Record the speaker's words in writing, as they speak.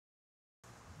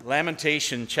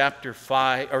Lamentations chapter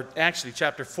 5, or actually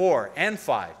chapter 4 and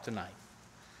 5 tonight.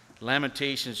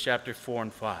 Lamentations chapter 4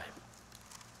 and 5.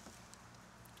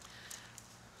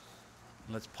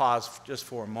 Let's pause just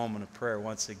for a moment of prayer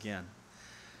once again.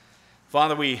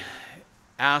 Father, we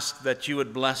ask that you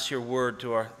would bless your word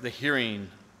to the hearing.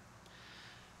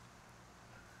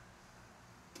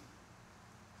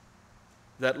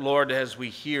 That, Lord, as we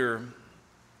hear,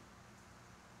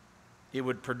 it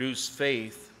would produce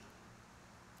faith,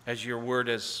 as your word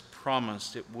has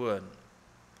promised it would.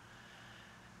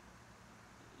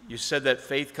 You said that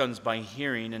faith comes by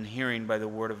hearing, and hearing by the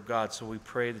word of God. So we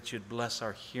pray that you'd bless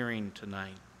our hearing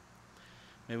tonight.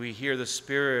 May we hear the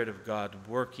Spirit of God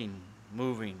working,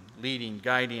 moving, leading,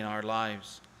 guiding our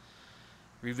lives,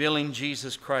 revealing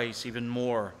Jesus Christ even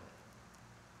more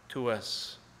to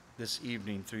us this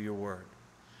evening through your word.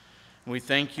 And we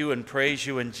thank you and praise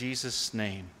you in Jesus'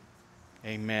 name.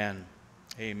 Amen.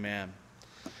 Amen.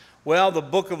 Well, the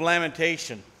book of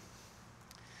Lamentations.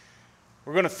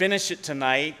 We're going to finish it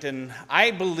tonight, and I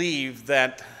believe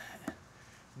that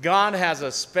God has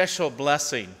a special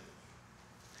blessing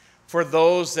for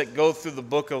those that go through the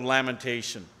book of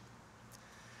Lamentations.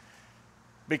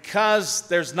 Because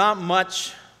there's not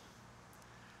much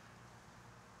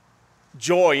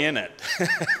joy in it.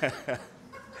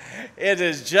 It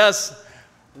is just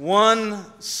one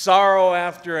sorrow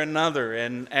after another.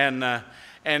 And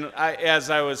as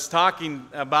I was talking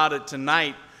about it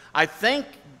tonight, I think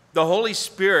the Holy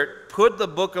Spirit put the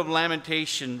book of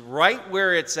Lamentations right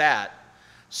where it's at.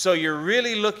 So you're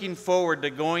really looking forward to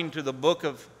going to the book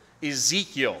of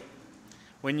Ezekiel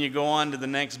when you go on to the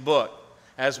next book,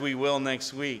 as we will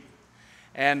next week.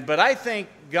 But I thank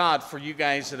God for you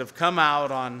guys that have come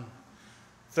out on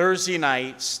Thursday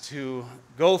nights to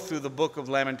go through the book of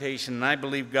Lamentations. And I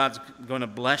believe God's going to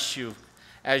bless you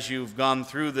as you've gone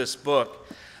through this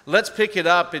book. Let's pick it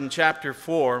up in chapter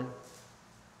 4.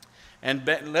 And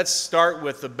let's start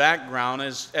with the background.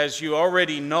 As you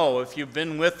already know, if you've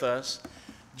been with us,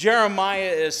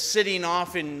 Jeremiah is sitting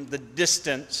off in the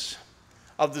distance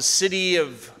of the city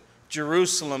of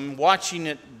Jerusalem, watching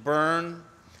it burn,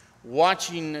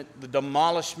 watching the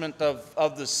demolishment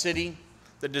of the city,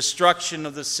 the destruction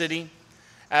of the city,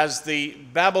 as the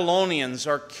Babylonians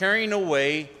are carrying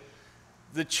away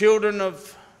the children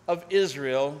of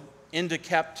Israel into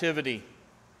captivity.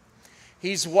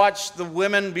 He's watched the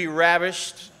women be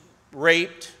ravished,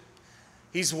 raped.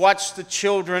 He's watched the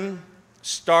children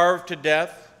starve to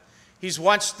death. He's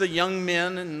watched the young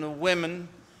men and the women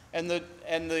and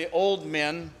the old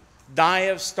men die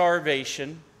of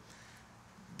starvation,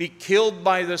 be killed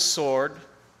by the sword.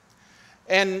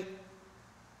 And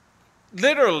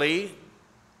literally,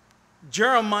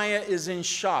 Jeremiah is in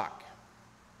shock.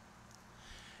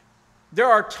 There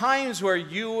are times where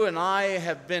you and I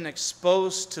have been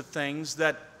exposed to things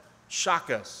that shock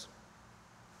us.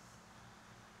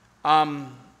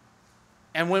 And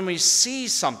when we see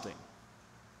something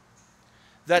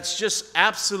that's just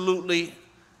absolutely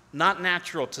not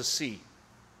natural to see,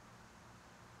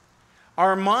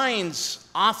 our minds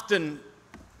often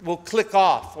will click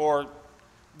off or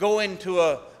go into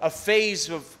a phase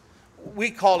of,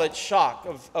 we call it shock,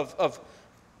 of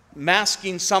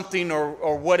masking something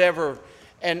or whatever.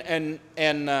 And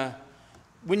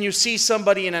when you see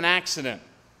somebody in an accident,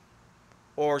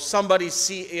 or somebody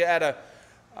at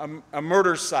a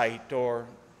murder site, or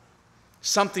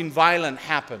something violent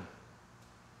happen,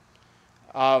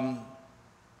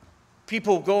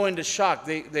 people go into shock.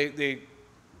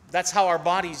 That's how our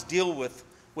bodies deal with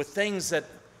things that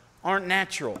aren't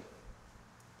natural.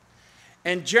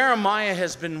 And Jeremiah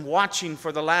has been watching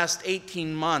for the last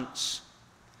 18 months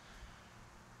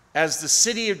as the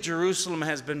city of Jerusalem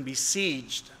has been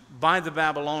besieged by the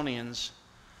Babylonians.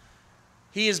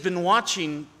 He has been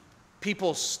watching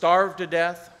people starve to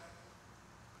death,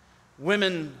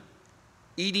 women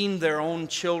eating their own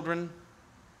children,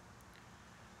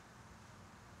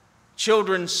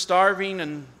 children starving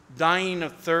and dying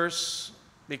of thirst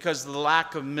because of the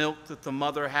lack of milk that the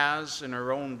mother has in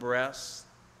her own breast.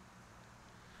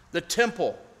 The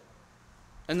temple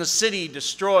and the city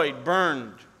destroyed,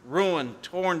 burned, ruined,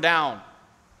 torn down.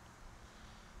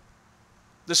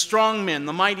 The strong men,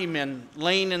 the mighty men,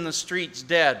 laying in the streets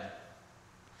dead.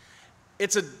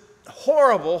 It's a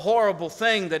horrible, horrible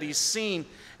thing that he's seen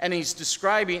and he's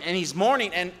describing and he's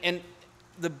mourning. And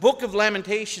the book of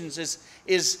Lamentations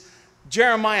is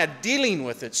Jeremiah dealing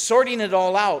with it, sorting it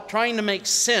all out, trying to make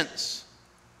sense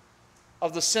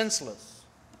of the senseless.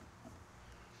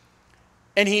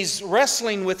 And he's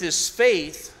wrestling with his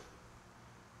faith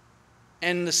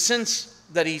and the sense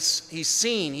that he's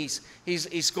seen.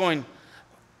 He's going,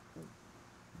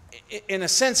 in a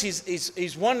sense,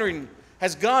 he's wondering,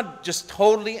 has God just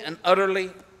totally and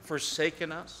utterly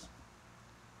forsaken us?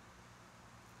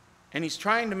 And he's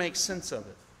trying to make sense of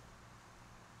it.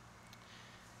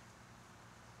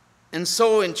 And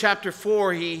so in chapter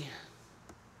 4, he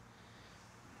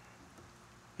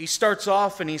starts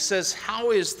off and he says,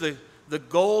 how is the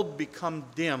gold become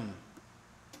dim?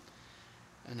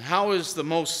 And how is the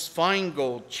most fine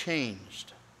gold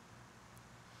changed?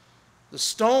 The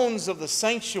stones of the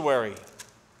sanctuary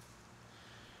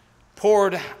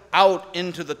poured out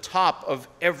into the top of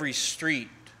every street.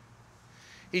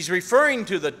 He's referring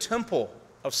to the temple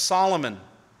of Solomon,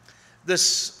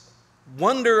 this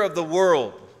wonder of the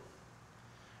world.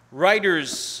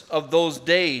 Writers of those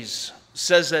days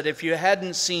says that if you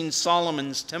hadn't seen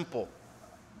Solomon's temple,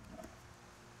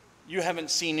 you haven't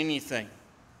seen anything,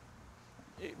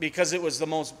 because it was the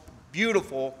most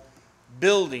beautiful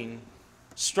building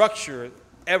structure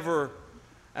ever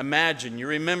imagined. You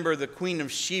remember the Queen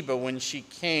of Sheba when she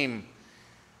came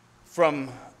from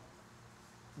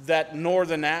that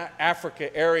northern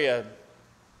Africa area,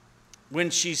 when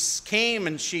she came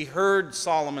and she heard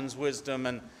Solomon's wisdom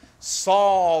and saw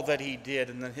all that he did,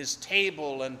 and then his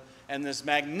table and this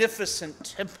magnificent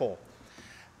temple,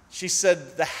 she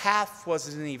said, the half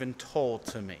wasn't even told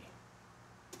to me.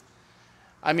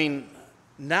 I mean,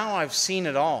 now I've seen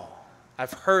it all.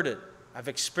 I've heard it. I've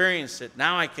experienced it.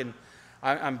 Now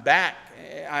I'm back.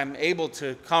 I'm able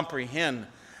to comprehend.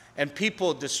 And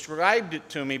people described it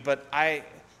to me, but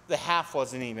the half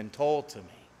wasn't even told to me.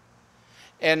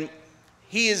 And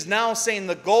he is now saying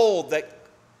the gold that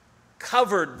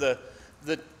covered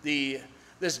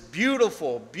this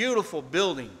beautiful, beautiful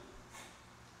building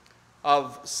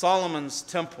of Solomon's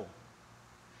temple,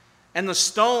 and the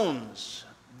stones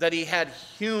that he had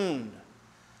hewn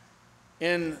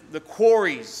in the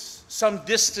quarries some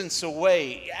distance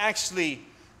away, actually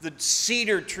the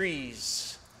cedar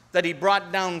trees that he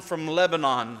brought down from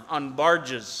Lebanon on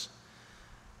barges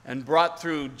and brought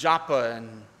through Joppa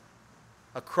and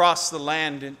across the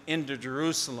land into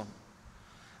Jerusalem.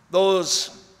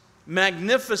 Those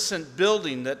magnificent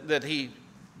building that he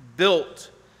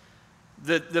built,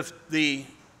 the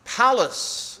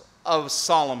palace of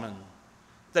Solomon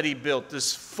that he built,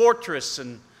 this fortress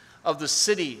of the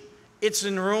city, it's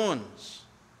in ruins.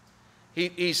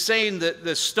 He's saying that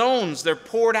the stones, they're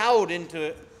poured out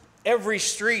into every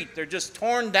street. They're just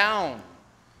torn down.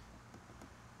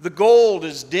 The gold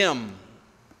is dim.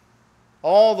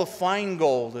 All the fine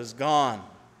gold is gone.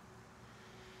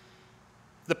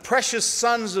 The precious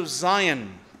sons of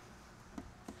Zion,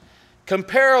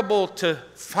 comparable to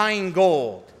fine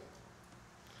gold,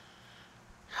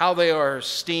 how they are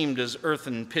esteemed as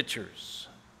earthen pitchers,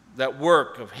 that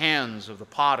work of hands of the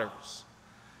potters.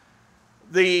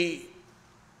 The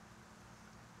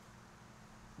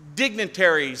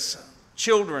dignitaries'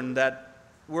 children that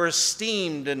were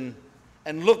esteemed and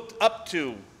looked up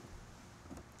to,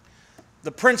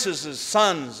 the princesses'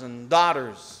 sons and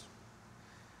daughters,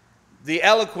 the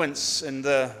eloquence and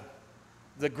the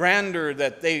grandeur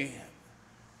that they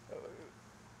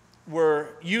were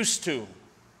used to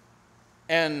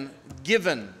and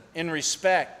given in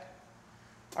respect,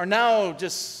 are now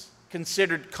just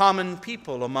considered common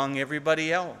people among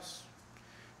everybody else.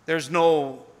 There's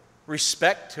no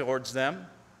respect towards them.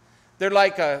 They're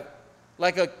like a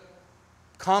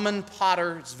common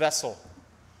potter's vessel,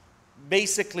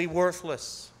 basically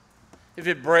worthless. If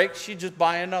it breaks, you just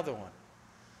buy another one.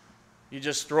 You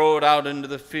just throw it out into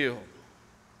the field.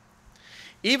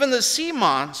 Even the sea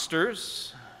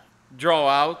monsters draw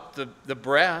out the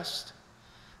breast.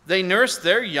 They nurse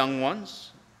their young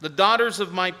ones. The daughters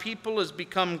of my people has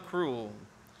become cruel,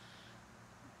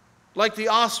 like the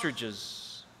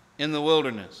ostriches in the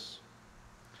wilderness.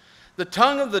 The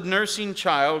tongue of the nursing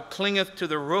child clingeth to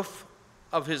the roof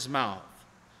of his mouth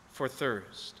for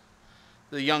thirst.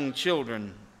 The young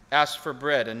children ask for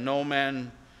bread, and no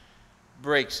man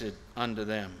breaks it unto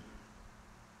them.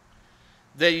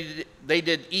 They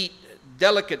did eat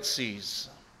delicacies.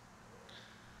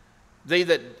 They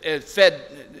that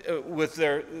fed with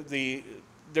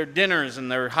their dinners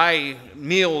and their high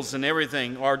meals and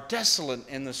everything are desolate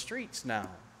in the streets now.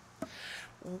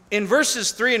 In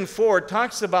verses 3 and 4, it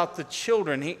talks about the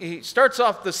children. He starts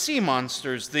off the sea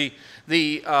monsters, the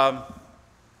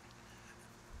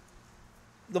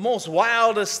most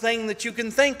wildest thing that you can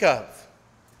think of,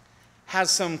 has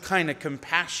some kind of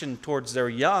compassion towards their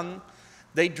young.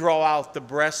 They draw out the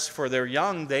breasts for their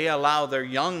young. They allow their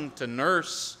young to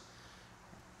nurse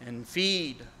and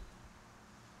feed.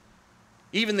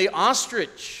 Even the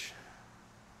ostrich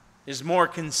is more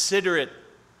considerate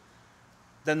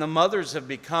than the mothers have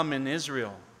become in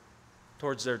Israel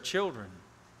towards their children.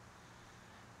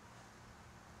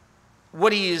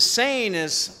 What he is saying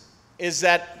is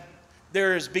that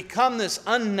there has become this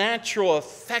unnatural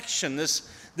affection,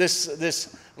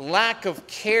 this lack of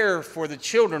care for the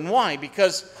children. Why?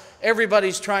 Because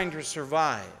everybody's trying to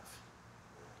survive.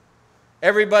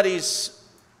 Everybody's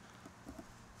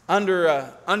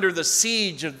under the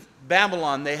siege of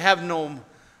Babylon. They have no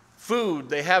food.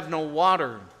 They have no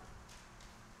water.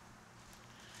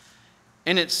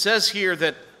 And it says here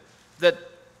that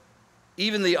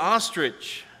even the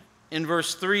ostrich, in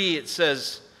verse 3, it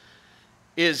says,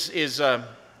 it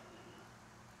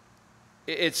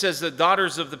says the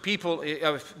daughters of the people,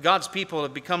 of God's people,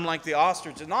 have become like the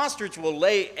ostrich. An ostrich will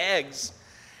lay eggs,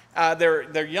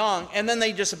 they're young, and then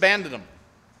they just abandon them.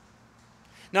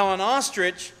 Now, an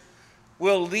ostrich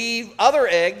will leave other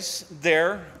eggs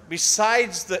there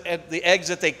besides the eggs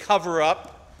that they cover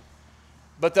up,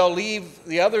 but they'll leave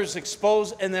the others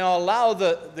exposed, and they'll allow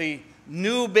the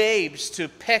new babes to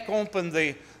peck open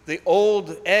the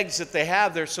old eggs that they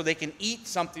have there so they can eat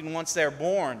something once they're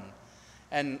born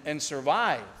and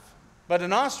survive. But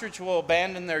an ostrich will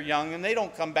abandon their young, and they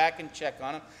don't come back and check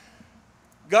on them.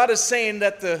 God is saying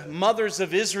that the mothers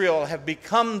of Israel have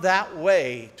become that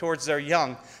way towards their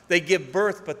young. They give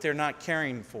birth, but they're not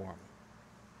caring for them.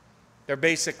 They're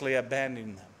basically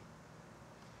abandoning them.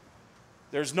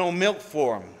 There's no milk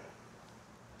for them.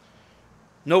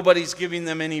 Nobody's giving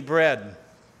them any bread.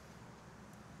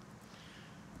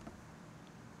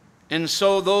 And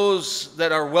so those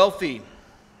that are wealthy,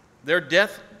 they're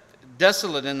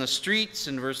desolate in the streets,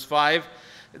 in verse 5.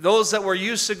 Those that were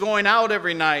used to going out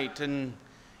every night and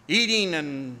eating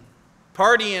and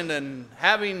partying and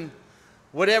having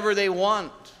whatever they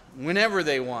want, whenever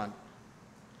they want.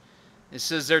 It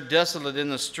says they're desolate in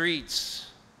the streets.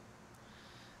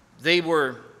 They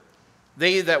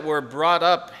that were brought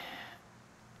up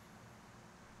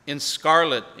in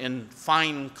scarlet, in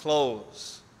fine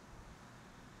clothes,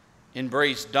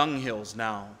 embrace dunghills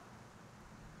now.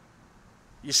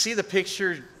 You see the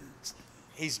picture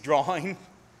he's drawing?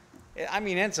 I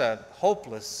mean, it's a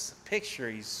hopeless picture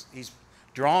he's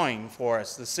drawing for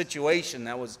us, the situation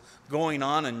that was going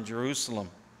on in Jerusalem.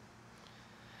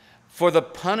 For the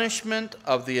punishment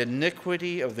of the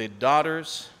iniquity of the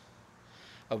daughters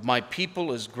of my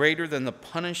people is greater than the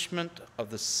punishment of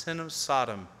the sin of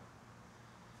Sodom.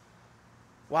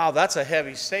 Wow, that's a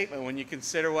heavy statement when you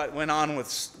consider what went on with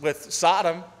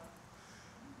Sodom.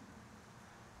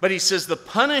 But he says the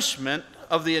punishment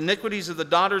of the iniquities of the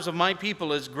daughters of my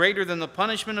people is greater than the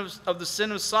punishment of the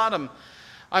sin of Sodom.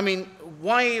 I mean,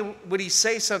 why would he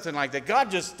say something like that?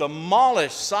 God just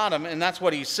demolished Sodom, and that's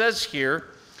what he says here,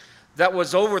 that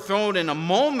was overthrown in a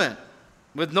moment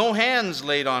with no hands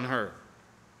laid on her.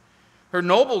 Her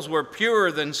nobles were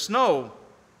purer than snow.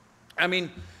 I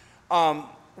mean,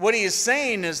 what he is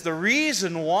saying is the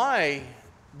reason why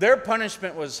their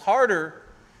punishment was harder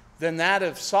than that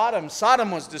of Sodom.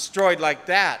 Sodom was destroyed like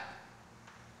that.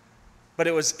 But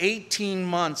it was 18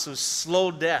 months of slow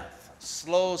death,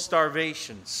 slow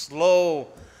starvation, slow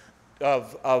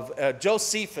of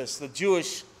Josephus, the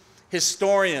Jewish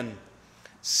historian,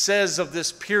 says of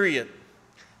this period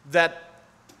that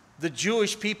the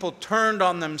Jewish people turned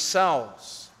on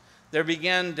themselves. They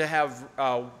began to have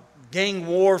gang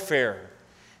warfare,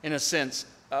 in a sense,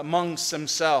 amongst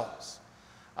themselves,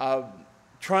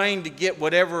 trying to get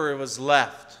whatever was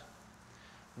left,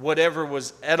 whatever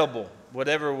was edible,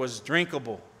 whatever was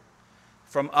drinkable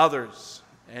from others.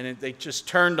 And they just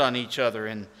turned on each other.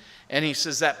 And he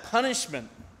says that punishment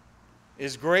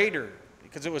is greater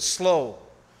because it was slow,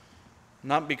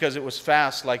 not because it was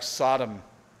fast like Sodom.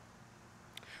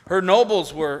 Her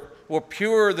nobles were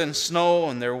purer than snow,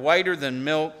 and they're whiter than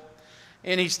milk.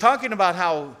 And he's talking about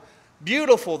how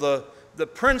beautiful the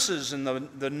princes and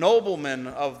the noblemen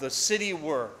of the city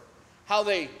were, how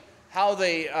they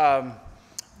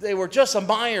were just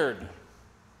admired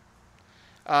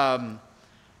as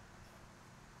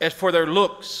for their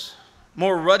looks,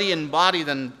 more ruddy in body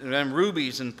than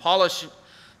rubies, and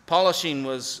polishing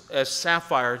was as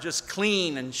sapphire, just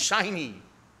clean and shiny,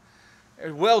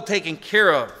 well taken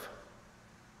care of.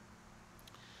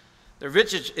 Their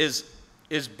visage is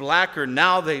blacker.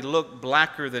 Now they look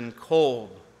blacker than coal.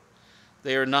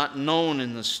 They are not known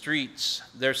in the streets.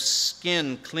 Their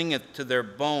skin clingeth to their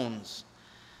bones.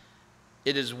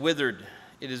 It is withered.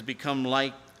 It has become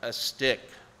like a stick.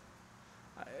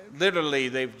 Literally,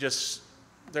 there's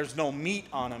no meat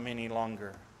on them any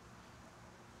longer.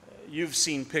 You've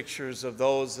seen pictures of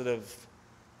those that have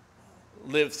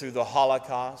lived through the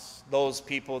Holocaust, those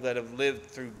people that have lived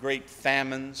through great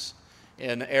famines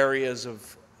in areas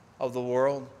of the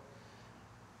world.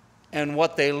 and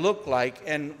what they look like.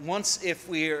 And once, if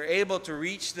we are able to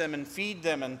reach them and feed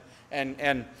them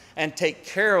and take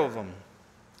care of them,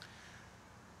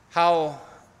 how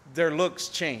their looks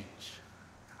change,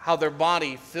 how their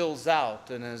body fills out,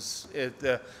 and as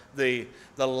the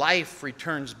life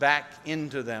returns back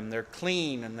into them. They're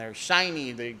clean and they're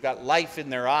shiny. They've got life in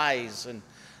their eyes and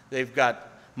they've got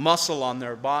muscle on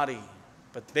their body.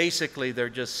 But basically they're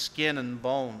just skin and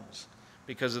bones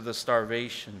because of the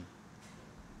starvation.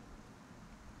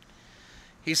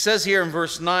 He says here in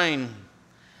verse 9,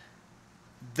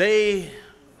 they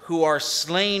who are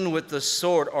slain with the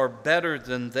sword are better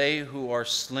than they who are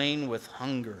slain with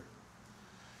hunger.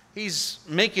 He's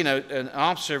making an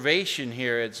observation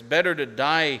here. It's better to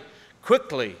die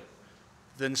quickly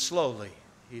than slowly,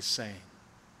 he's saying.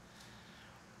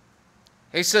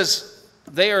 He says,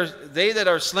 they that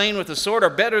are slain with the sword are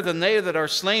better than they that are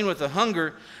slain with the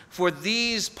hunger, for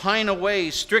these pine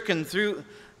away, stricken through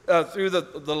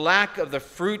the lack of the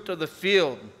fruit of the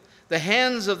field. The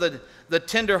hands of the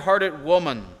tender-hearted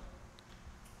woman.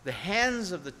 The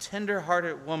hands of the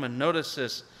tender-hearted woman, notice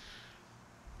this,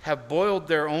 have boiled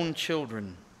their own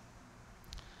children.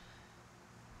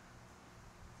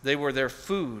 They were their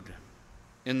food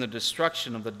in the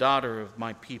destruction of the daughter of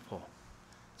my people.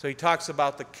 So he talks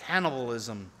about the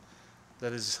cannibalism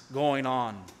that is going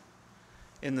on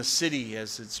in the city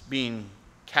as it's being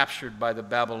captured by the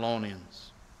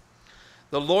Babylonians.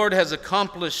 The Lord has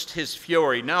accomplished his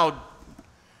fury. Now,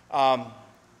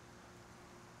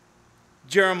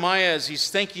 Jeremiah, as he's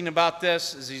thinking about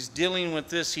this, as he's dealing with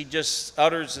this, he just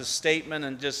utters a statement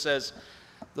and just says,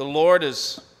 the Lord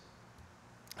has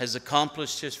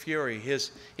accomplished his fury.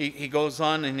 He goes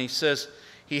on and he says,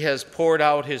 he has poured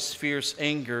out his fierce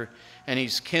anger, and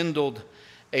he's kindled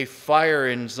a fire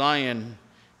in Zion,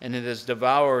 and it has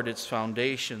devoured its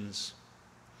foundations.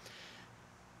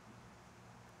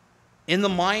 In the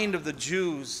mind of the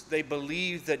Jews, they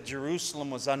believed that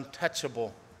Jerusalem was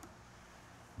untouchable.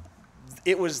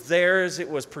 It was theirs. It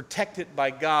was protected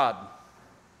by God.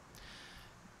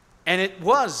 And it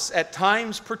was, at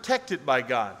times, protected by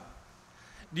God.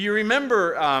 Do you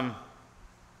remember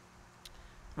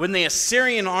when the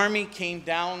Assyrian army came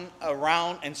down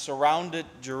around and surrounded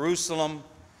Jerusalem?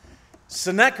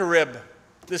 Sennacherib,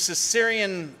 this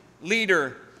Assyrian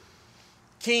leader,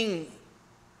 king,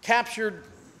 captured,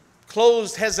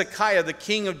 closed Hezekiah, the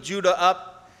king of Judah,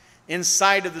 up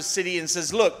inside of the city and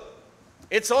says, look,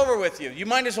 it's over with you. You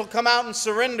might as well come out and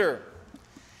surrender.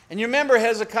 And you remember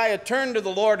Hezekiah turned to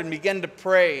the Lord and began to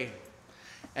pray.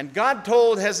 And God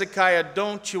told Hezekiah,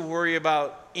 don't you worry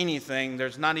about anything.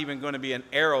 There's not even going to be an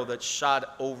arrow that's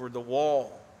shot over the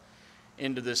wall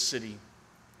into this city.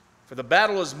 For the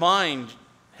battle is mine,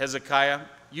 Hezekiah.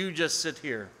 You just sit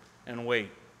here and wait.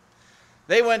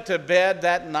 They went to bed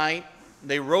that night.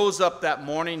 They rose up that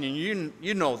morning, and you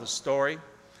know the story.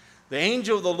 The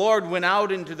angel of the Lord went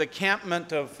out into the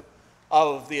encampment of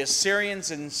the Assyrians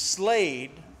and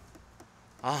slayed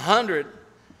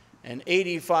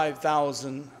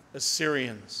 185,000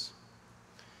 Assyrians.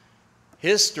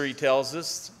 History tells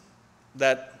us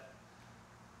that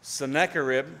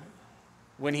Sennacherib,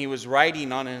 when he was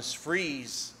writing on his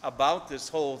frieze about this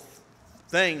whole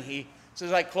thing, he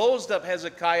says, I closed up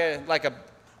Hezekiah like a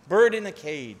bird in a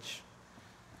cage.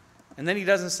 And then he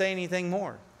doesn't say anything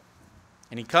more.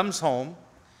 And he comes home,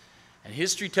 and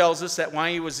history tells us that while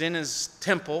he was in his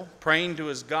temple praying to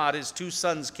his God, his two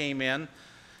sons came in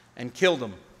and killed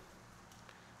him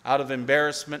out of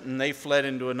embarrassment, and they fled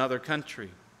into another country.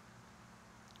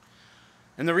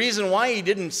 And the reason why he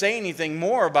didn't say anything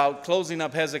more about closing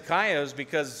up Hezekiah is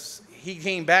because he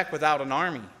came back without an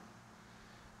army.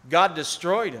 God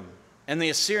destroyed him. And the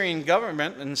Assyrian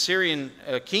government and Assyrian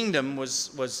kingdom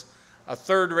was a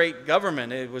third-rate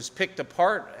government. It was picked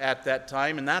apart at that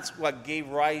time, and that's what gave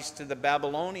rise to the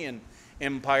Babylonian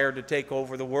Empire to take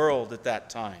over the world at that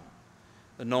time,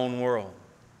 the known world.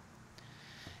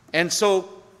 And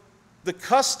so the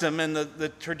custom and the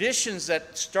traditions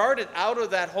that started out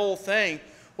of that whole thing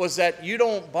was that you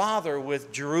don't bother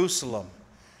with Jerusalem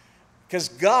because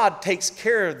God takes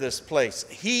care of this place.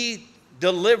 He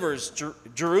delivers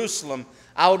Jerusalem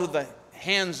out of the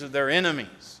hands of their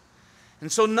enemies.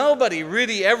 And so nobody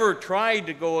really ever tried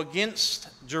to go against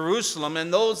Jerusalem,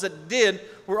 and those that did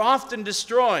were often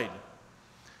destroyed.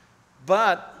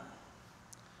 But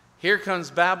here comes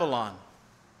Babylon.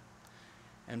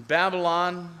 And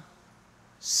Babylon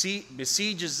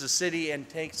besieges the city and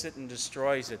takes it and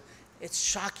destroys it. It's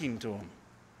shocking to them.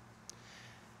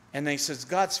 And they says,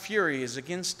 God's fury is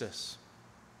against us.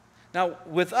 Now,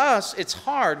 with us, it's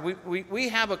hard. We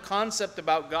have a concept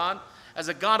about God as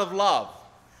a God of love.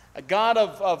 a God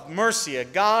of mercy, a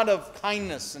God of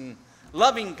kindness and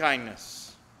loving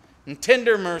kindness and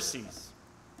tender mercies.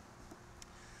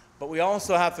 But we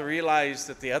also have to realize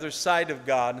that the other side of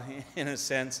God, in a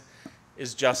sense,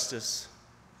 is justice,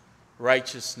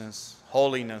 righteousness,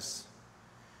 holiness.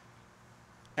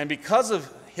 And because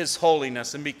of His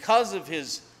holiness and because of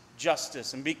His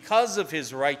justice and because of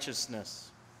His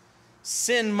righteousness,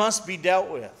 sin must be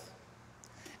dealt with.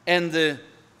 And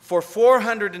for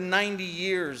 490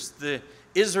 years, the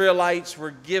Israelites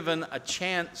were given a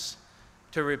chance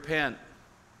to repent.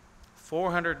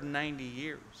 490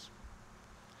 years.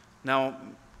 Now,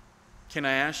 can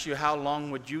I ask you, how long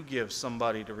would you give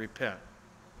somebody to repent?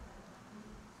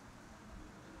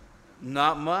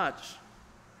 Not much.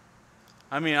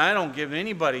 I mean, I don't give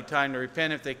anybody time to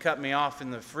repent if they cut me off in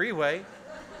the freeway.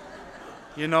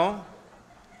 You know?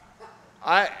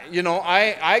 I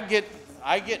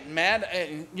get mad.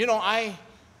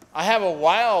 I have a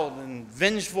wild and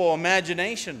vengeful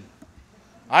imagination.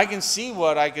 I can see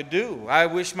what I could do. I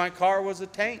wish my car was a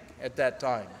tank at that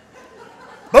time.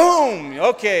 Boom!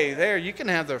 Okay, there, you can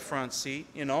have the front seat,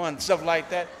 and stuff like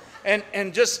that.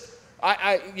 And just,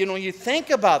 you think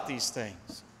about these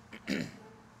things.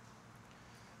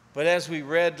 But as we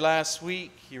read last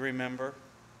week, you remember,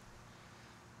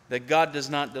 that God does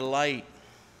not delight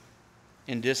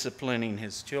in disciplining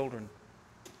His children.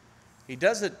 He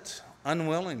does it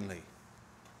unwillingly.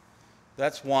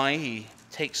 That's why He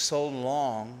takes so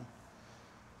long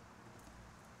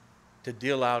to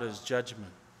deal out His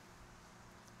judgment.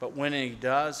 But when He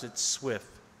does, it's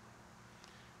swift,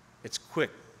 it's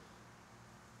quick,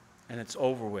 and it's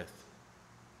over with.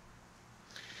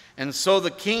 And so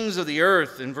the kings of the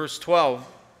earth, in verse 12,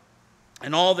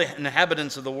 and all the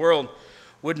inhabitants of the world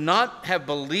would not have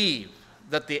believed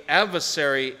that the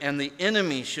adversary and the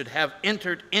enemy should have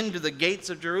entered into the gates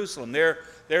of Jerusalem.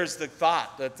 There's the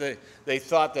thought that they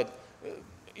thought that,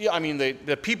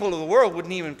 the people of the world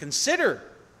wouldn't even consider,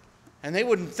 and they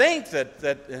wouldn't think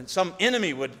that some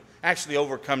enemy would actually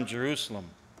overcome Jerusalem.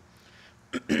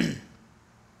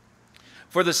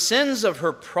 For the sins of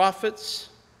her prophets,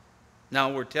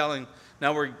 now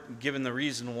we're given the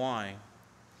reason why.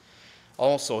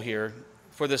 Also here,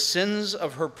 for the sins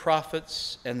of her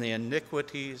prophets and the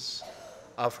iniquities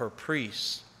of her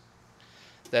priests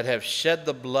that have shed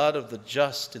the blood of the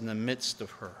just in the midst of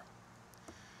her.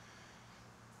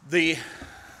 The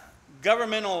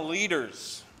governmental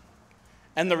leaders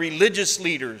and the religious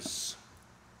leaders,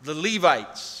 the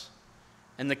Levites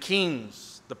and the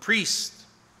kings, the priests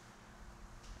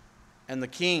and the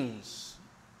kings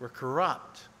were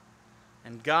corrupt.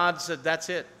 And God said, that's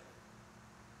it.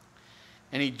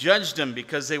 And He judged them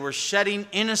because they were shedding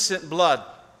innocent blood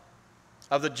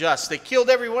of the just. They killed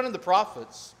every one of the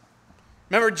prophets.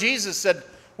 Remember, Jesus said,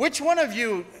 which one of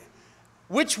your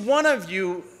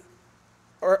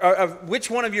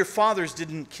fathers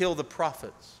didn't kill the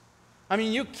prophets? I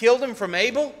mean, you killed them from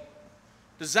Abel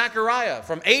to Zechariah,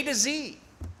 from A to Z.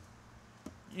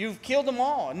 You've killed them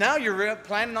all. Now you're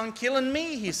planning on killing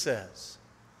me, He says.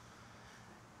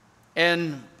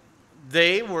 And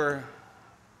they were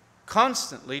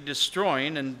constantly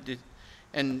destroying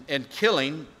and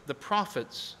killing the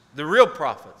prophets, the real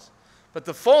prophets. But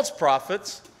the false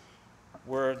prophets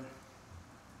were,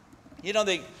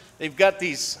 they've got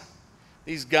these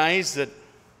guys that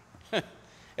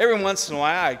every once in a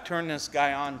while I turn this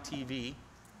guy on TV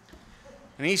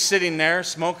and he's sitting there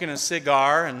smoking a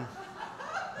cigar and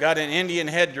got an Indian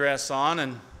headdress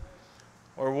on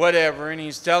or whatever, and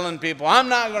he's telling people, I'm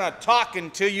not going to talk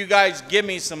until you guys give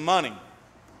me some money.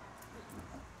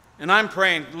 And I'm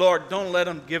praying, Lord, don't let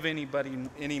them give anybody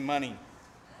any money.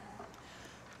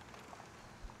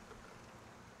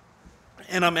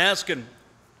 And I'm asking,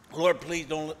 Lord, please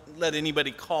don't let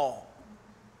anybody call.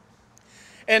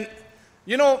 And,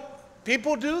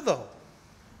 people do, though.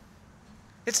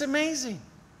 It's amazing.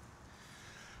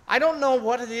 I don't know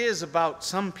what it is about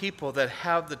some people that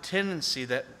have the tendency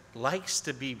that likes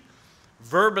to be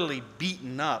verbally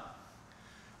beaten up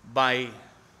by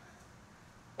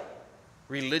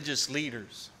religious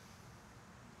leaders.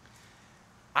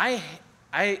 I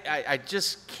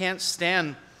just can't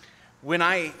stand when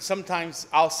sometimes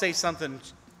I'll say something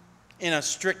in a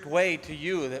strict way to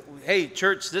you that, hey,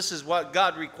 church, this is what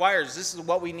God requires. This is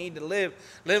what we need to live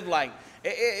like.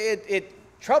 It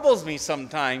troubles me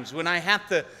sometimes when I have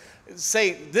to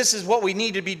say this is what we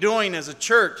need to be doing as a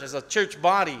church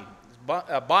body,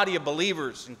 a body of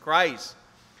believers in Christ.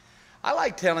 I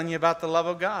like telling you about the love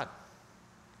of God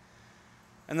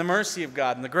and the mercy of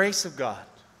God and the grace of God,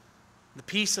 the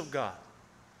peace of God,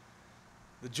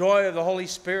 the joy of the Holy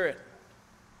Spirit,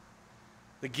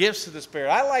 the gifts of the Spirit.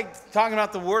 I like talking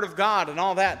about the Word of God and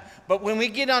all that. But when we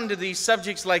get onto these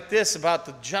subjects like this about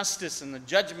the justice and the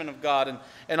judgment of God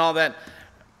and all that,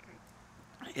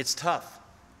 it's tough.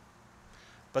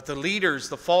 But the leaders,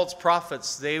 the false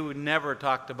prophets, they would never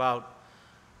talked about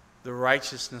the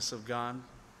righteousness of God.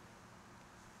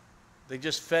 They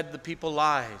just fed the people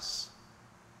lies,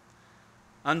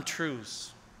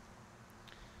 untruths,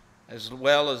 as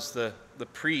well as the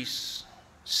priests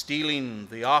stealing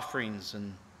the offerings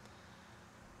and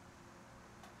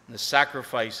the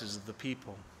sacrifices of the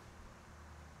people.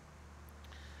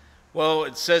 Well,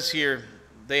 it says here,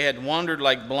 they had wandered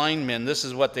like blind men. This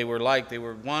is what they were like. They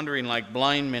were wandering like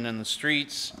blind men in the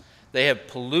streets. They have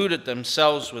polluted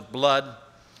themselves with blood,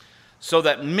 so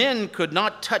that men could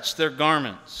not touch their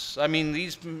garments. I mean,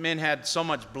 these men had so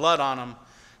much blood on them.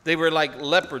 They were like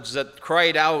leopards that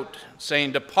cried out,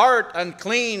 saying, "Depart,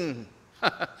 unclean!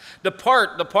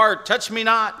 Depart, depart, touch me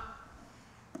not."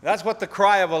 That's what the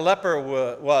cry of a leper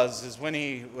was, is when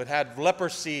he would have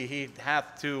leprosy, he'd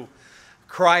have to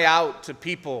cry out to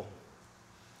people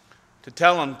to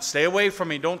tell them, "Stay away from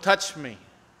me, don't touch me."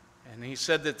 And he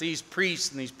said that these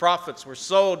priests and these prophets were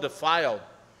so defiled.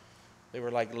 They were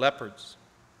like leopards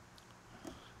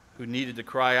who needed to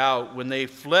cry out. When they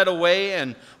fled away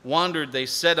and wandered, they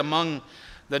said among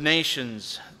the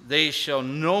nations, "They shall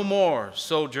no more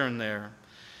sojourn there."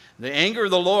 The anger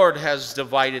of the Lord has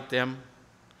divided them.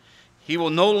 He will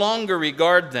no longer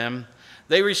regard them.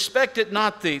 They respected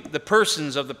not the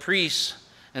persons of the priests,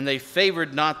 and they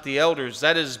favored not the elders.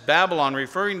 That is Babylon,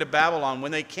 referring to Babylon.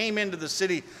 When they came into the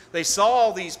city, they saw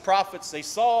all these prophets. They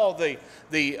saw the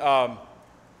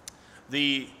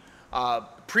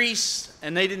priests,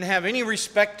 and they didn't have any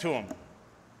respect to them.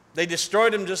 They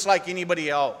destroyed them just like anybody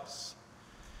else,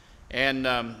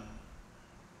 and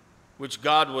which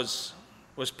God was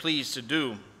pleased to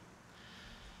do.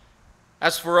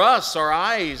 As for us, our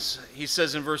eyes, he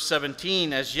says in verse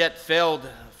 17, as yet failed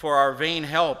for our vain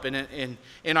help. And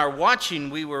in our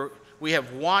watching, we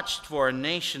have watched for a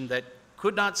nation that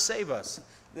could not save us.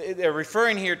 They're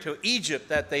referring here to Egypt,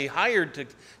 that they hired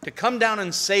to come down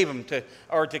and save them,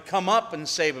 or to come up and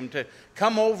save them, to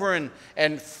come over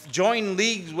and join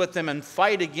leagues with them and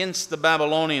fight against the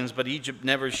Babylonians, but Egypt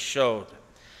never showed.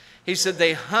 He said,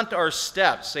 they hunt our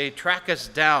steps, they track us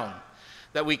down,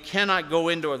 that we cannot go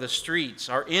into the streets.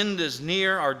 Our end is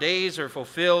near, our days are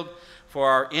fulfilled, for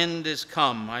our end is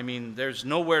come. I mean, there's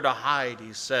nowhere to hide,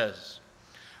 he says.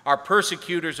 Our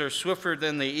persecutors are swifter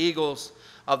than the eagles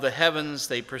of the heavens.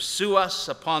 They pursue us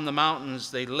upon the mountains.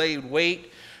 They lay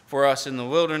wait for us in the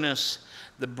wilderness.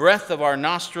 The breath of our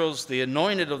nostrils, the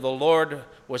anointed of the Lord,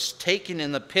 was taken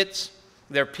in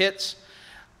their pits,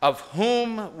 of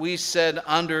whom we said,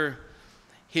 under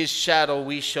his shadow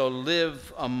we shall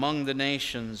live among the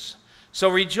nations. So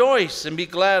rejoice and be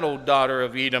glad, O daughter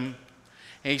of Edom.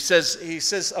 And he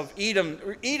says of Edom,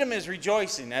 Edom is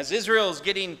rejoicing. As Israel is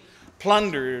getting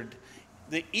plundered,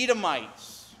 the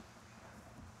Edomites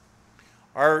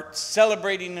are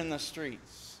celebrating in the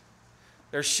streets.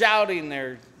 They're shouting,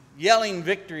 they're yelling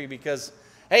victory because,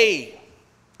 hey,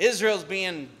 Israel's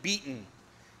being beaten.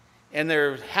 And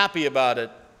they're happy about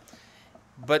it.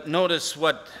 But notice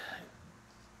what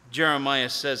Jeremiah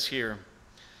says here.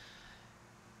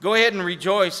 Go ahead and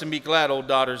rejoice and be glad, O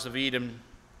daughters of Edom,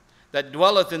 that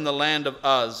dwelleth in the land of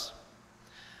Uz.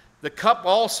 The cup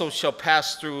also shall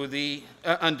pass through thee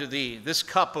unto thee. This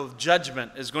cup of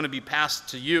judgment is going to be passed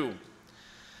to you.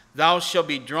 Thou shalt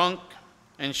be drunk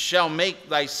and shall make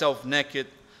thyself naked.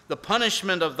 The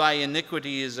punishment of thy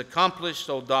iniquity is accomplished,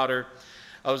 O daughter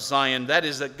of Zion. That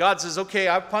is, that God says, okay,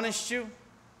 I've punished you.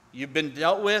 You've been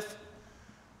dealt with.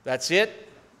 That's it.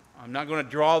 I'm not going to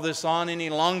draw this on any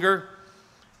longer.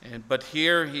 But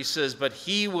here he says, but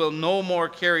he will no more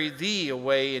carry thee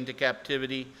away into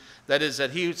captivity. That is, that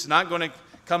he's not going to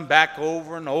come back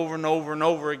over and over and over and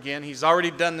over again. He's already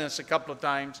done this a couple of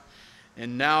times.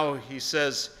 And now he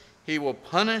says, he will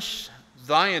punish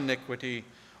thy iniquity,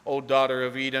 O daughter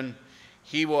of Edom.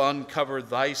 He will uncover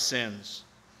thy sins.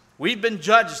 We've been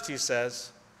judged, he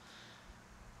says.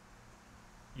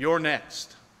 You're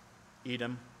next,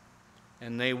 Edom.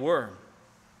 And they were.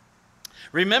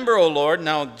 Remember, O Lord,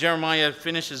 now Jeremiah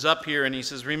finishes up here and he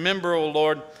says, remember, O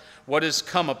Lord, what has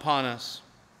come upon us.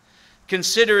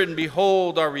 Consider and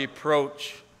behold our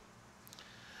reproach.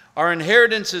 Our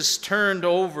inheritance is turned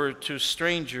over to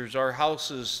strangers, our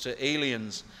houses to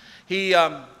aliens. He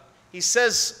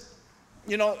says,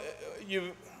 you know,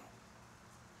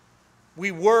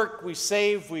 we work, we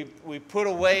save, we put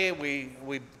away,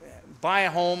 we buy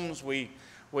homes, we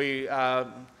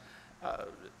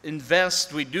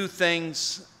invest, we do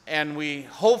things, and we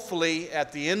hopefully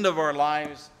at the end of our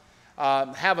lives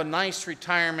have a nice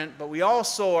retirement, but we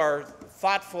also are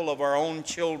thoughtful of our own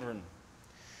children.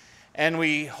 And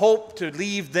we hope to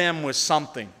leave them with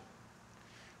something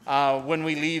when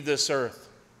we leave this earth.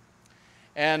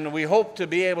 And we hope to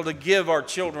be able to give our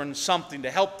children something to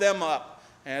help them up,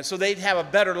 and so they'd have a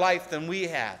better life than we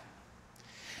had.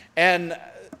 And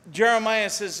Jeremiah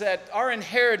says that our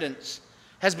inheritance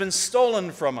has been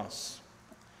stolen from us.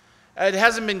 It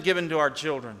hasn't been given to our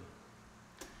children.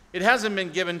 It hasn't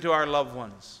been given to our loved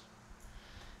ones.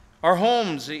 Our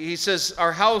homes, he says,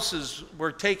 our houses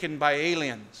were taken by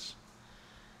aliens.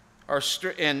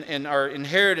 And our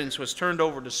inheritance was turned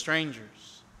over to strangers.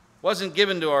 It wasn't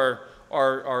given to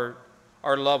our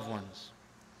loved ones.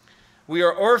 We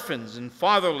are orphans and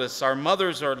fatherless. Our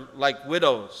mothers are like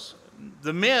widows.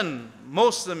 The men,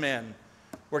 most of the men,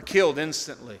 were killed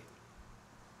instantly.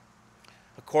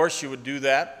 Of course, you would do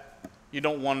that. You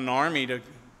don't want an army to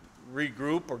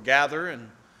regroup or gather, and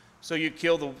so you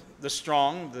kill the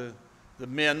strong, the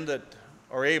men that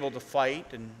are able to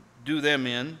fight, and do them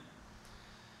in.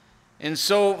 And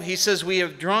so he says, we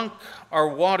have drunk our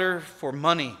water for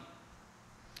money.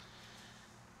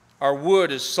 Our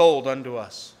wood is sold unto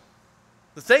us.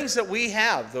 The things that we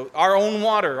have, our own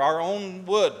water, our own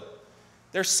wood,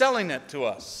 they're selling it to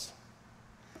us.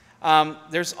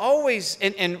 There's always,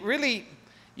 and really,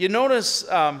 you notice,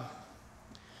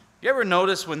 you ever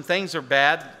notice when things are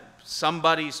bad,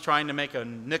 somebody's trying to make a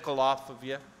nickel off of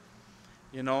you?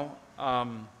 You know,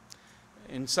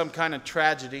 in some kind of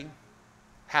tragedy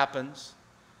happens,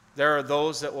 there are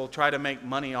those that will try to make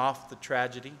money off the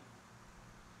tragedy.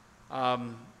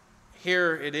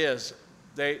 Here it is.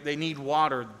 They need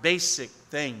water, basic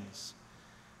things.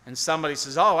 And somebody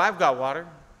says, oh, I've got water,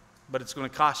 but it's going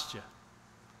to cost you.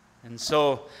 And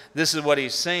so this is what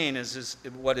he's saying, is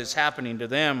what is happening to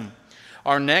them.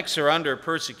 Our necks are under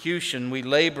persecution. We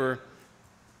labor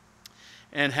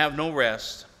and have no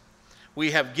rest.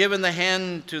 We have given the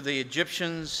hand to the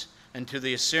Egyptians and to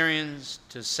the Assyrians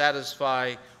to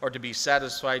satisfy, or to be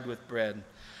satisfied with bread.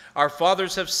 Our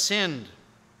fathers have sinned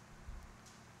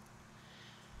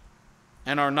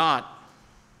and are not.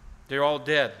 They're all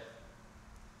dead.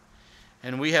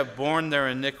 And we have borne their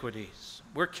iniquities.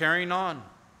 We're carrying on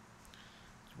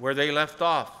where they left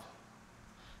off.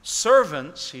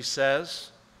 Servants, he says,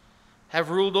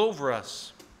 have ruled over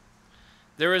us.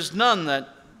 There is none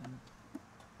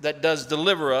that does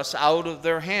deliver us out of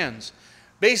their hands.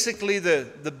 Basically,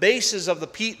 the bases of the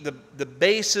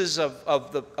bases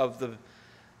of the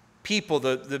people,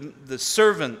 the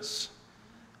servants,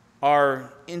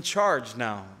 are in charge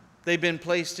now. They've been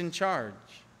placed in charge,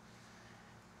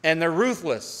 and they're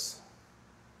ruthless,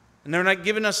 and they're not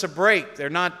giving us a break. They're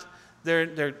not.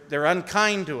 They're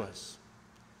unkind to us.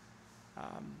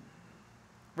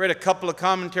 Read a couple of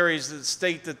commentaries that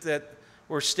state that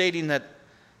were stating that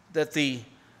the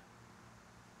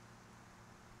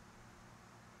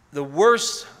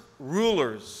worst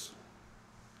rulers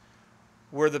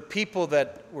were the people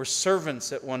that were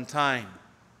servants at one time.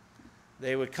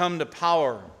 They would come to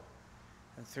power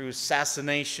through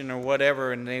assassination or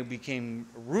whatever, and they became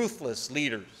ruthless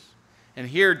leaders. And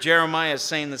here Jeremiah is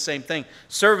saying the same thing.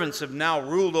 Servants have now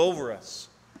ruled over us.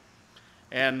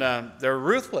 And they're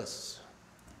ruthless.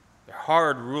 They're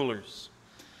hard rulers.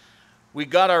 We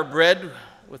got our bread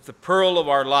with the pearl of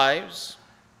our lives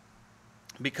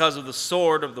because of the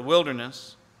sword of the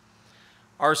wilderness.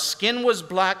 Our skin was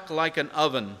black like an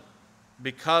oven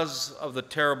because of the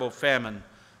terrible famine.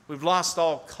 We've lost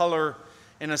all color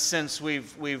in a sense.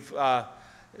 We've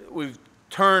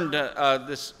turned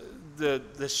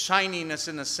the shininess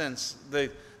in a sense.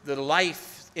 The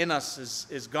life in us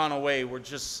is gone away. We're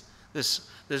just this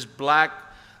black.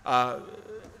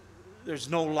 There's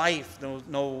no life,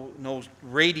 no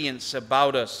radiance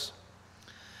about us.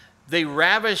 They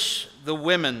ravish the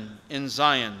women in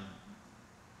Zion.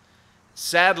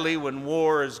 Sadly, when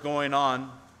war is going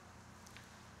on,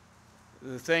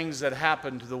 the things that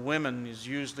happen to the women is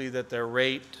usually that they're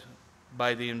raped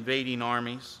by the invading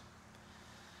armies.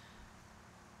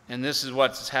 And this is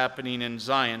what's happening in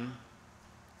Zion.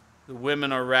 The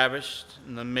women are ravished,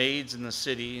 and the maids in the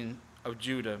city of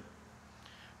Judah.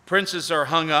 Princes are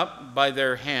hung up by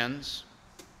their hands.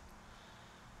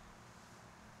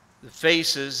 The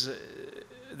faces,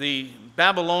 the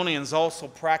Babylonians also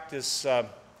practiced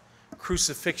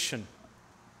crucifixion,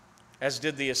 as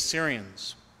did the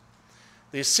Assyrians.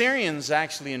 The Assyrians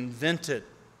actually invented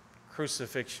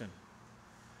crucifixion.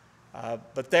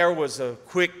 But there was a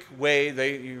quick way.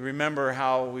 You remember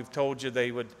how we've told you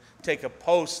they would take a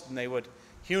post and they would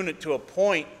hewn it to a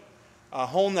point,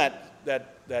 hone that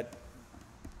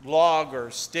log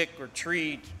or stick or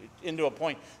tree into a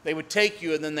point. They would take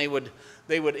you, and then they would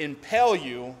impale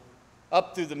you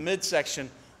up through the midsection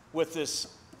with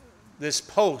this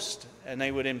post, and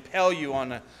they would impale you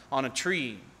on a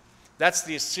tree. That's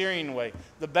the Assyrian way.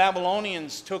 The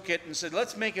Babylonians took it and said,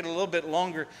 let's make it a little bit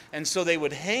longer, and so they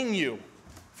would hang you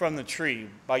from the tree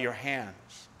by your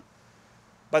hands.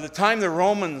 By the time the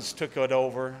Romans took it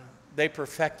over, they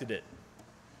perfected it.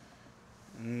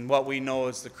 And what we know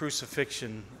is the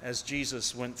crucifixion, as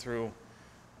Jesus went through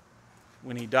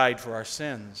when he died for our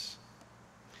sins.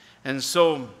 And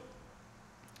so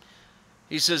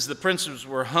he says the princes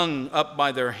were hung up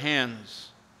by their hands.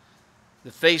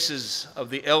 The faces of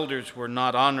the elders were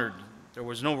not honored. There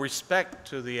was no respect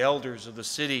to the elders of the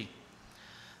city.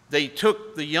 They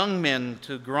took the young men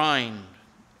to grind,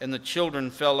 and the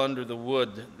children fell under the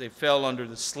wood. They fell under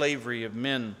the slavery of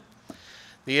men.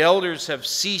 The elders have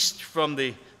ceased from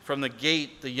the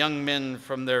gate, the young men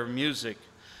from their music.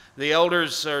 The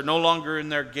elders are no longer in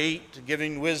their gate,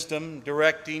 giving wisdom,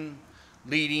 directing,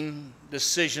 leading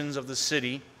decisions of the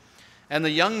city. And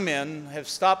the young men have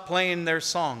stopped playing their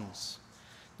songs.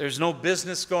 There's no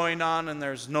business going on, and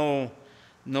there's no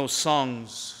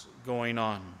songs going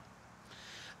on.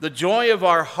 The joy of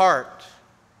our heart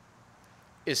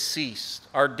is ceased.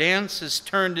 Our dance is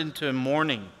turned into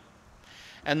mourning,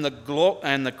 and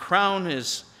the crown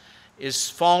is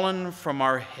fallen from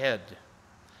our head.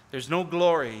 There's no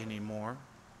glory anymore.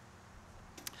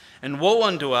 And woe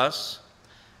unto us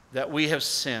that we have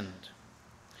sinned.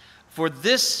 For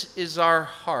this is our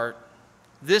heart,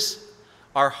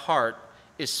 our heart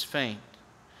is faint.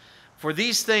 For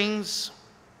these things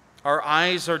our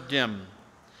eyes are dim,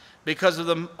 because of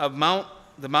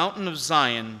the mountain of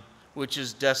Zion, which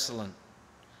is desolate.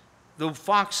 The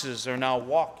foxes are now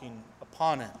walking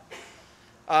upon it.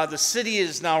 The city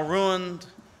is now ruined,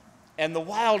 and the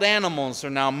wild animals are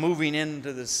now moving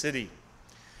into the city.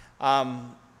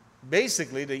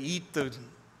 Basically to eat the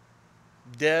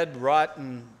dead,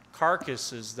 rotten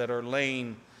carcasses that are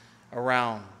laying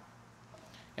around.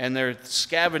 And they're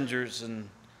scavengers, and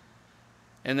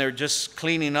they're just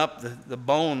cleaning up the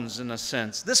bones in a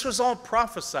sense. This was all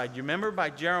prophesied, you remember, by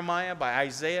Jeremiah, by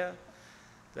Isaiah,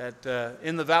 that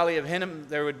in the valley of Hinnom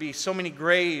there would be so many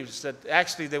graves that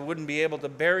actually they wouldn't be able to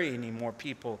bury any more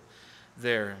people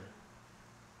there.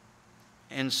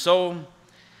 And so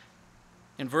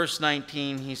in verse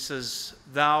 19 he says,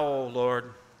 Thou, O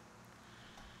Lord,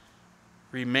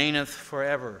 remaineth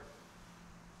forever.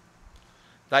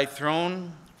 Thy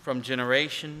throne from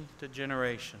generation to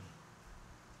generation.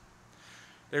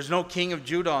 There's no king of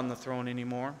Judah on the throne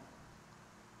anymore.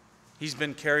 He's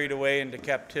been carried away into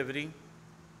captivity.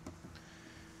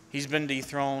 He's been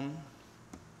dethroned.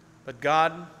 But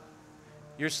God,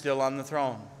 you're still on the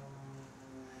throne.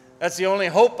 That's the only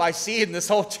hope I see in this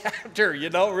whole chapter,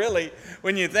 really,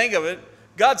 when you think of it.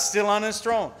 God's still on his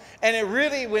throne. And it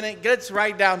really, when it gets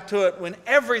right down to it, when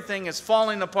everything is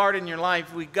falling apart in your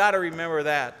life, we've got to remember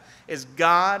that, is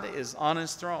God is on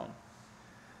his throne.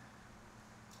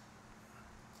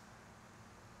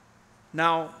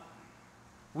 Now,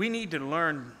 we need to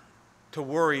learn to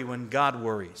worry when God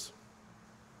worries.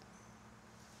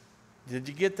 Did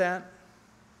you get that?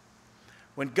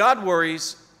 When God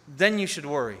worries, then you should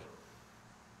worry.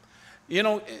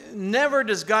 Never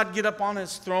does God get up on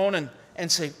his throne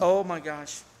and say, oh my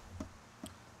gosh,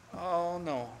 oh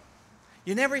no.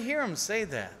 You never hear him say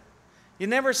that. You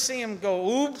never see him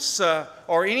go, oops,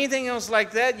 or anything else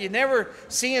like that. You never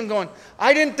see him going,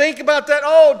 I didn't think about that.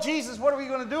 Oh, Jesus, what are we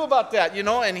going to do about that?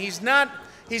 And he's not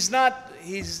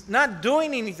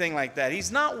doing anything like that.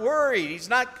 He's not worried.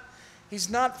 He's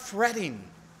not fretting.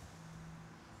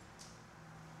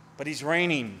 But he's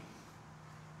reigning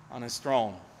on his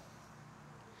throne.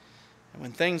 And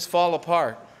when things fall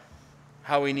apart,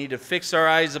 how we need to fix our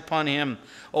eyes upon him.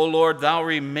 O Lord, thou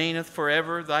remaineth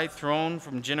forever, thy throne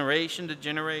from generation to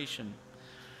generation.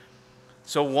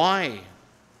 So why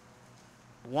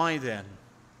then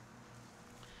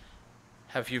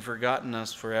have you forgotten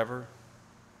us forever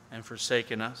and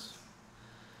forsaken us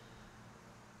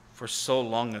for so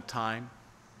long a time?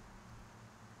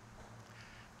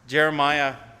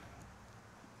 Jeremiah,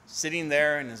 sitting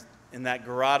there in that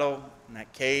grotto, in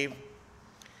that cave,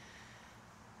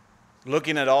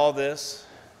 looking at all this,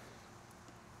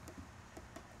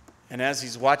 and as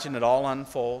he's watching it all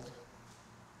unfold,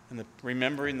 and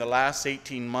remembering the last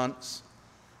 18 months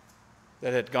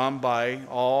that had gone by,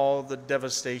 all the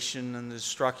devastation and the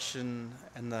destruction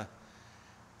and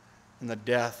the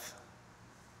death,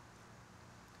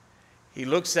 he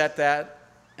looks at that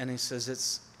and he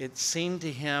says, it seemed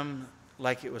to him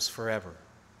like it was forever.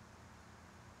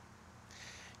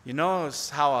 You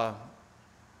notice how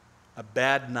a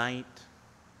bad night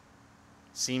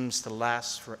seems to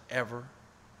last forever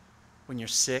when you're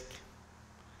sick?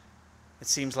 It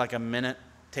seems like a minute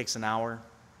takes an hour.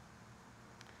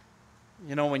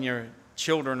 You know, when your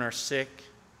children are sick,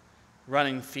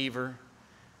 running fever,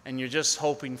 and you're just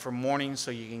hoping for morning so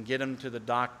you can get them to the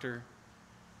doctor,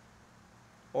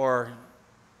 or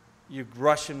you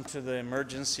rush them to the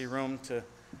emergency room to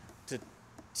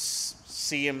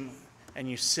see him, and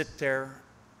you sit there,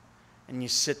 and you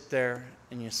sit there,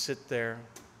 and you sit there,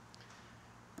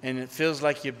 and it feels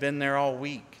like you've been there all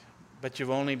week, but you've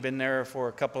only been there for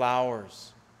a couple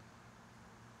hours.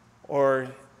 Or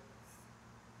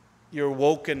you're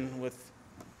woken with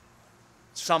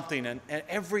something, and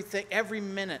every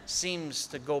minute seems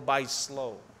to go by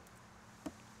slow.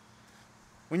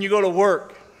 When you go to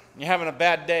work, you're having a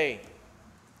bad day.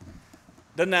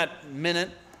 Doesn't that minute,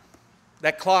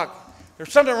 that clock,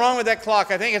 there's something wrong with that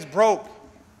clock. I think it's broke,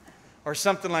 or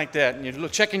something like that. And you're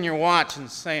checking your watch and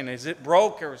saying, is it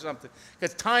broke or something?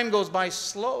 Because time goes by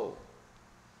slow.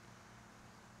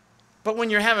 But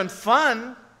when you're having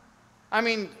fun, I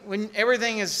mean, when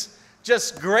everything is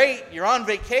just great, you're on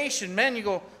vacation, man, you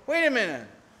go, wait a minute,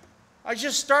 I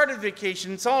just started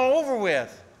vacation, it's all over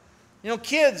with. You know,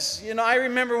 kids, you know, I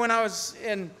remember when I was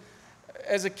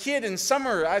as a kid in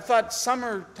summer, I thought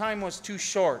summertime was too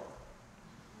short.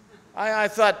 I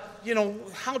thought, you know,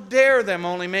 how dare them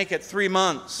only make it 3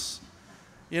 months?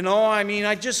 You know, I mean,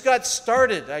 I just got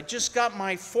started. I just got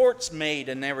my forts made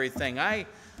and everything. I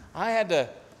had to,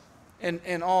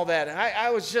 and all that. I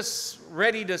was just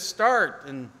ready to start,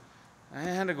 and I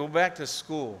had to go back to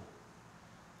school,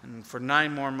 and for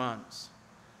 9 more months.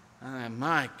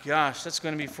 My gosh, that's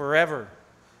going to be forever.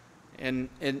 And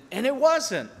it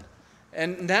wasn't.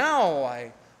 And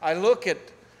now I look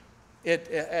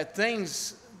at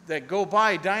things that go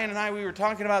by. Diane and I, we were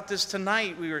talking about this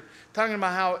tonight. We were talking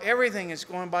about how everything is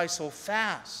going by so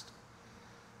fast.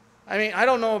 I mean, I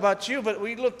don't know about you, but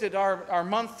we looked at our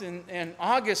month in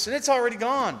August, and it's already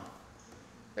gone.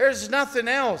 There's nothing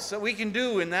else that we can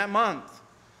do in that month.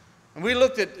 And we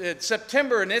looked at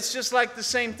September, and it's just like the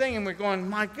same thing. And we're going,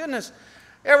 my goodness,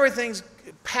 everything's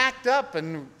packed up,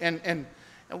 and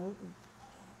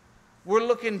we're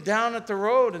looking down at the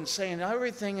road and saying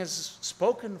everything is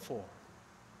spoken for.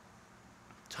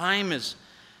 Time is,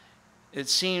 it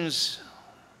seems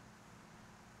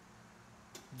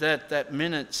that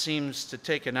minute seems to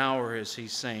take an hour, as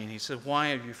he's saying. He said, why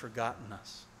have you forgotten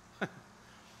us?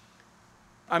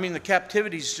 I mean, the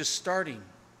captivity's just starting,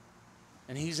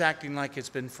 and he's acting like it's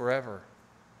been forever.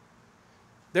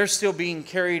 They're still being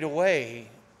carried away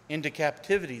into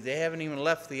captivity. They haven't even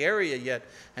left the area yet,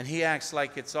 and he acts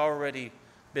like it's already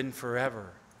been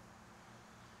forever.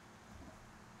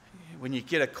 When you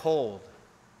get a cold,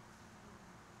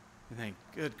 you think,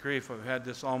 good grief, I've had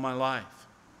this all my life.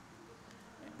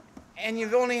 And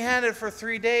you've only had it for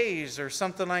 3 days or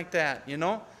something like that, you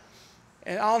know?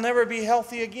 And I'll never be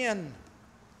healthy again.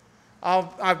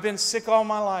 I've been sick all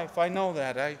my life. I know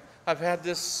that. I've had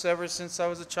this ever since I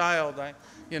was a child,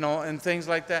 and things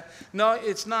like that. No,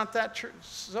 it's not that true.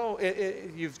 So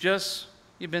you've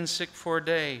been sick for a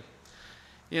day,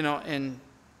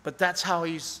 but that's how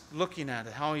he's looking at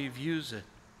it, how he views it.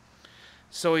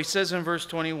 So he says in verse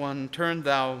 21, turn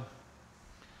thou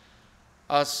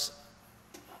us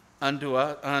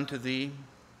unto thee,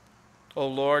 O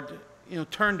Lord.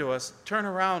 Turn to us, turn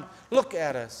around, look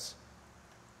at us.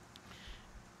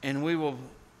 And we will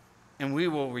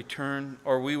return,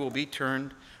 or we will be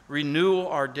turned. Renew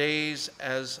our days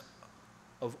as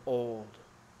of old.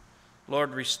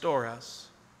 Lord, restore us.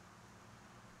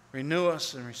 Renew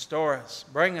us and restore us.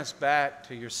 Bring us back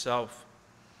to yourself.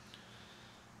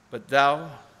 But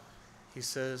thou, he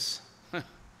says,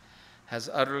 has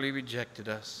utterly rejected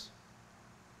us.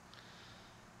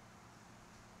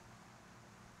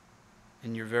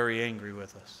 And you're very angry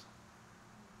with us.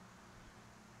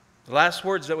 The last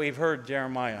words that we've heard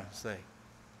Jeremiah say,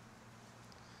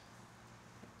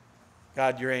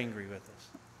 God, you're angry with us.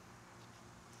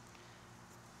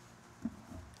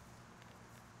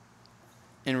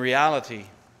 In reality,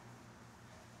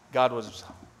 God was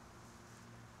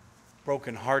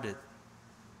brokenhearted.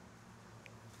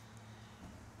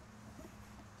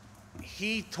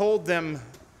 He told them,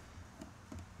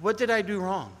 what did I do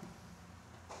wrong?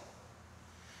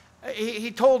 He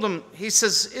told them, he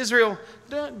says, Israel,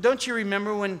 don't you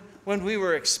remember when we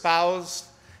were espoused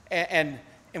and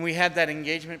we had that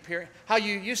engagement period? How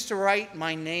you used to write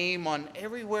my name on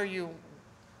everywhere you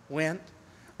went,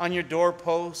 on your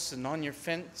doorposts and on your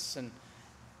fence and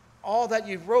all that.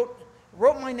 You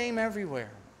wrote my name everywhere.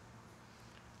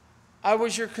 I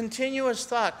was your continuous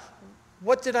thought.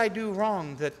 What did I do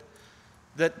wrong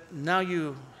that now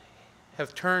you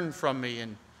have turned from me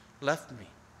and left me?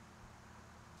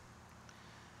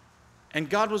 And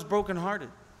God was brokenhearted.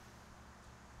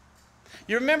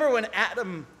 You remember when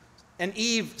Adam and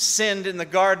Eve sinned in the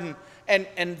garden,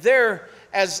 and there,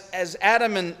 as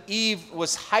Adam and Eve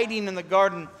was hiding in the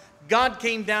garden, God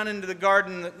came down into the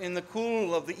garden in the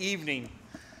cool of the evening,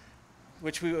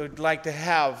 which we would like to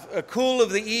have, a cool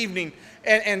of the evening,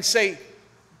 and say,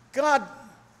 God,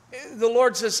 the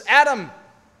Lord says, Adam,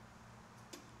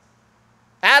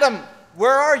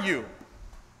 where are you?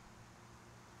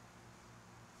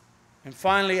 And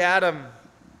finally Adam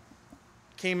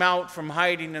came out from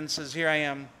hiding and says, here I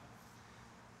am.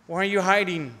 Why are you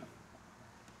hiding?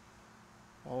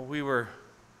 Well, we were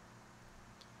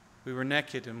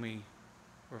naked and we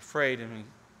were afraid and we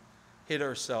hid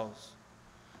ourselves.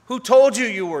 Who told you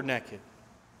you were naked?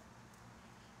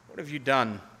 What have you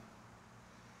done?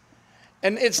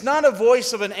 And it's not a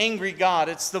voice of an angry God.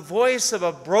 It's the voice of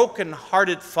a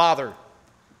broken-hearted father.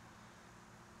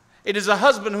 It is a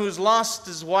husband who's lost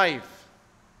his wife.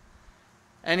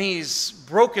 And he's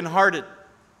broken-hearted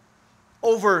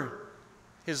over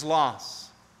his loss.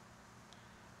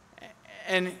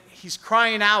 And he's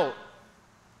crying out.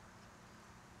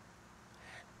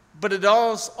 But it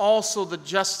is also the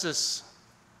justice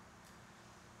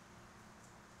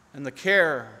and the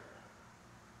care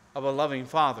of a loving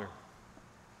father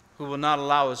who will not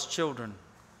allow his children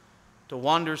to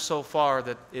wander so far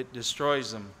that it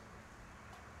destroys them.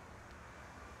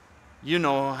 You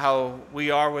know how we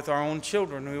are with our own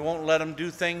children. We won't let them do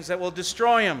things that will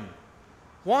destroy them.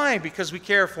 Why? Because we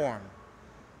care for them.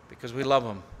 Because we love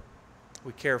them.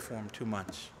 We care for them too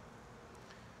much.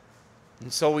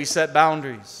 And so we set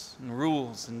boundaries and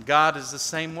rules, and God is the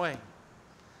same way.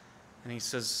 And he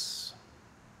says,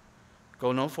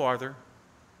 go no farther.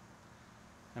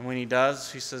 And when he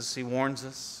does, he says, he warns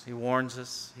us. He warns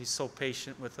us. He's so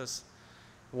patient with us.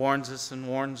 Warns us and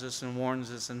warns us and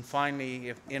warns us. And finally,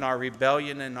 if in our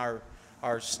rebellion and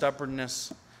our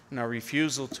stubbornness and our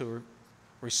refusal to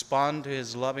respond to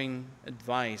his loving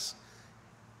advice,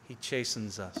 he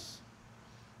chastens us.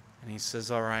 And he says,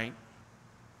 all right,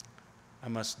 I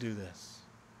must do this.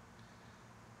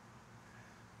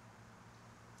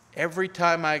 Every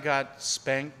time I got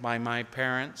spanked by my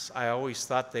parents, I always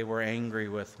thought they were angry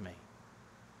with me.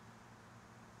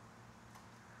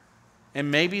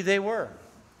 And maybe they were.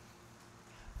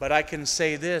 But I can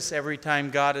say this, every time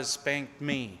God has spanked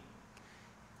me,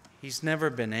 he's never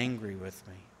been angry with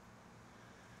me.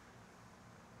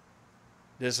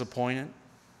 Disappointed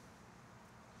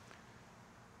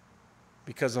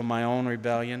because of my own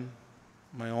rebellion,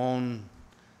 my own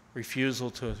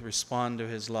refusal to respond to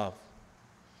his love.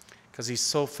 Because he's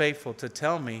so faithful to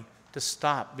tell me to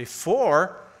stop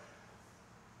before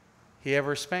he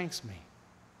ever spanks me.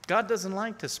 God doesn't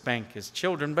like to spank his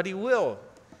children, but he will.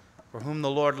 For whom the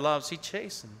Lord loves, he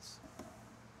chastens.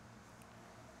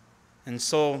 And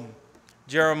so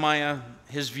Jeremiah,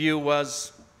 his view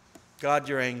was, God,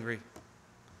 you're angry.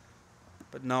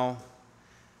 But no,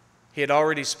 he had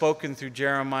already spoken through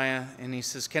Jeremiah, and he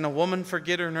says, can a woman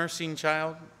forget her nursing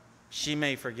child? She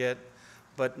may forget,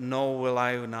 but no, will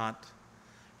I not.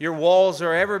 Your walls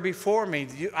are ever before me.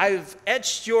 I've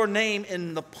etched your name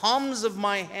in the palms of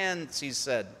my hands, he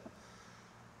said.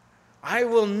 I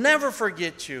will never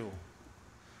forget you.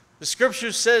 The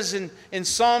scripture says in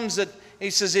Psalms that he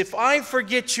says, if I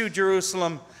forget you,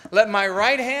 Jerusalem, let my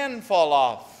right hand fall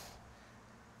off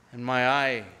and my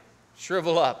eye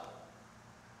shrivel up.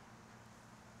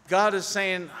 God is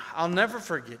saying, I'll never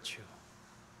forget you.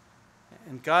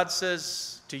 And God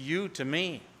says to you, to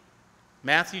me,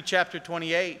 Matthew chapter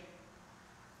 28,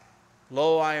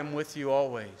 lo, I am with you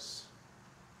always,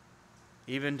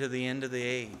 even to the end of the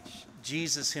age.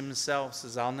 Jesus himself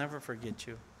says, I'll never forget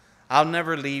you. I'll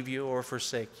never leave you or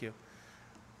forsake you.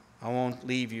 I won't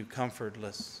leave you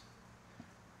comfortless.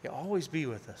 He'll always be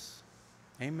with us.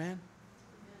 Amen.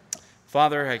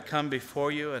 Father, I come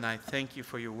before you and I thank you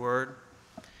for your word.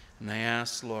 And I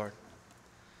ask, Lord,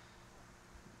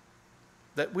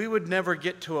 that we would never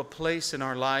get to a place in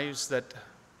our lives that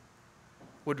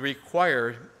would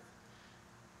require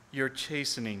your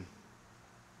chastening.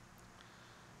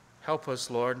 Help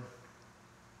us, Lord,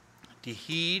 to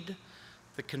heed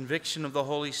the conviction of the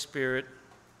Holy Spirit,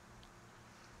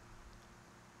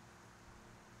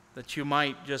 that you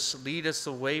might just lead us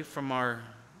away from our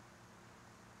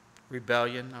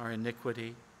rebellion, our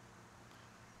iniquity.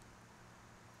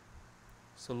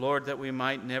 So, Lord, that we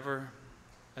might never,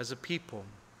 as a people,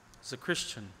 as a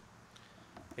Christian,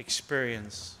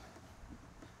 experience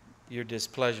your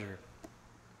displeasure.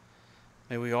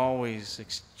 May we always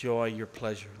enjoy your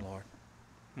pleasure, Lord.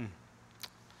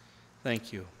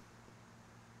 Thank you.